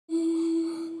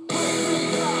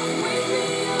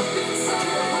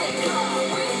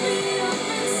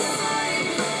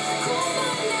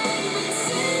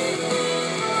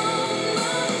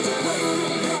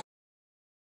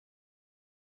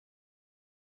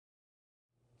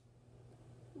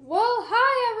Well,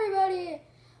 hi everybody!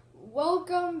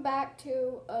 Welcome back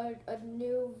to a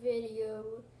new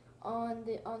video on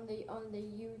the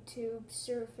YouTube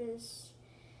surface.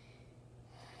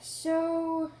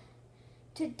 So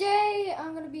today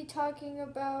I'm gonna be talking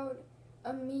about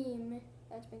a meme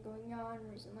that's been going on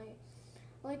recently.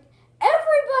 Like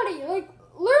literally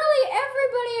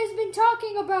everybody has been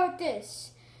talking about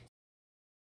this.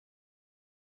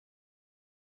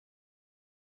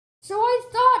 So I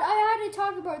thought I had to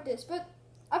talk about this, but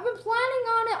I've been planning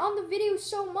on it on the video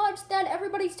so much that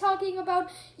everybody's talking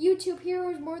about YouTube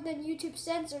heroes more than YouTube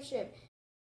censorship.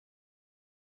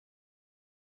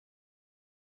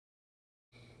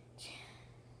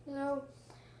 So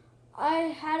I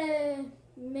had to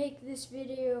make this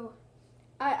video.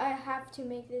 I have to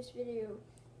make this video.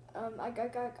 I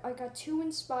got too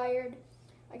inspired.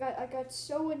 I got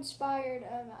so inspired.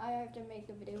 I have to make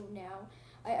the video now.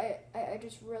 I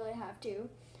just really have to.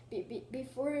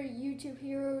 Before YouTube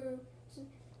heroes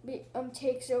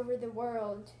takes over the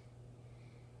world.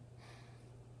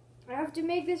 I have to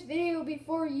make this video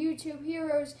before YouTube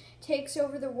heroes takes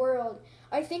over the world.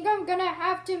 I think I'm gonna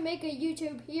have to make a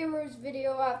YouTube heroes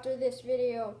video after this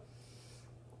video.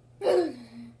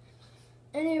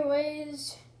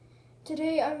 Anyways,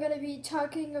 today I'm gonna be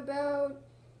talking about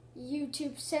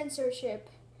YouTube censorship.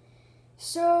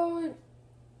 So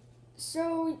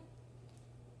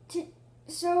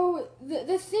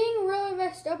the thing really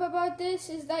messed up about this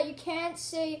is that you can't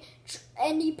say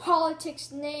any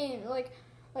politics name like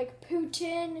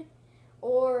Putin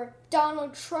or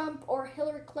Donald Trump or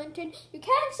Hillary Clinton. You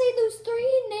can't say those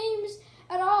three names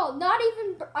at all. Not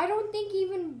even, I don't think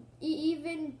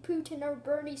even Putin or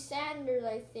Bernie Sanders,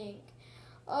 I think.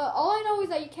 All I know is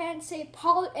that you can't say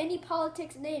any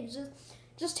politics names.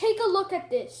 Just take a look at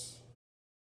this.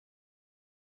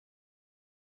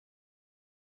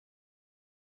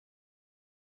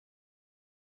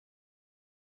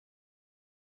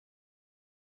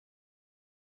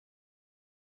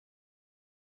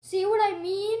 See what I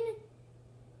mean?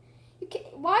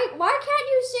 Why can't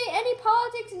you say any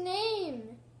politics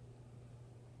name?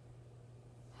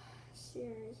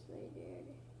 Seriously,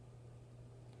 dude.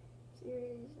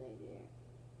 Seriously, dude.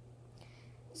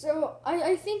 So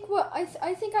I think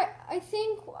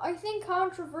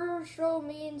controversial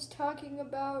means talking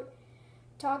about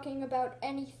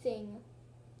anything.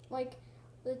 Like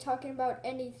talking about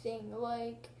anything.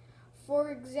 Like for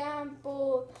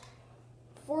example,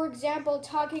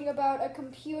 talking about a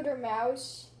computer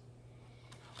mouse,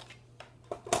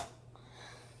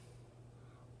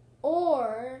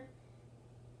 or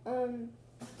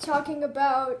talking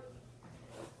about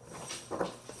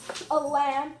a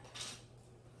lamp,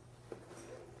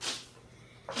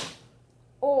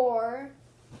 or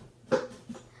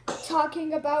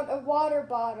talking about a water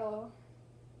bottle,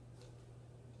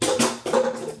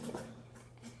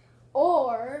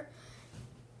 or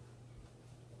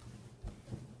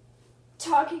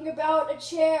talking about a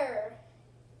chair.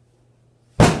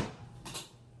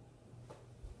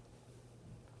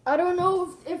 I don't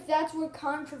know if that's what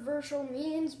controversial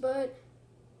means, but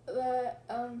I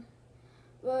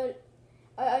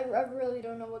really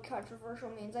don't know what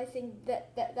controversial means. I think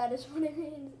that is what it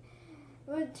means.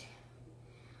 But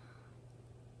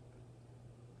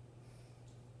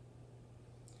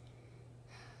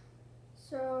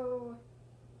so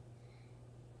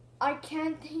I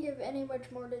can't think of any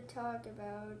much more to talk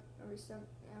about or something.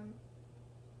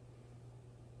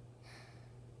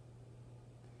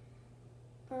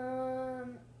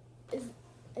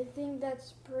 I think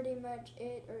that's pretty much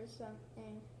it or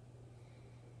something.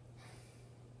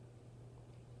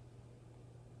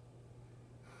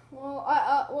 Well,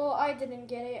 I didn't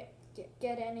get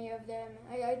any of them.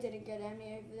 I didn't get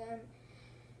any of them.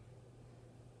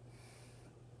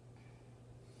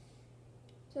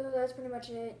 So that's pretty much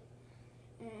it.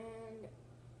 And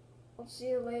I'll see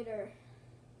you later.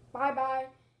 Bye-bye.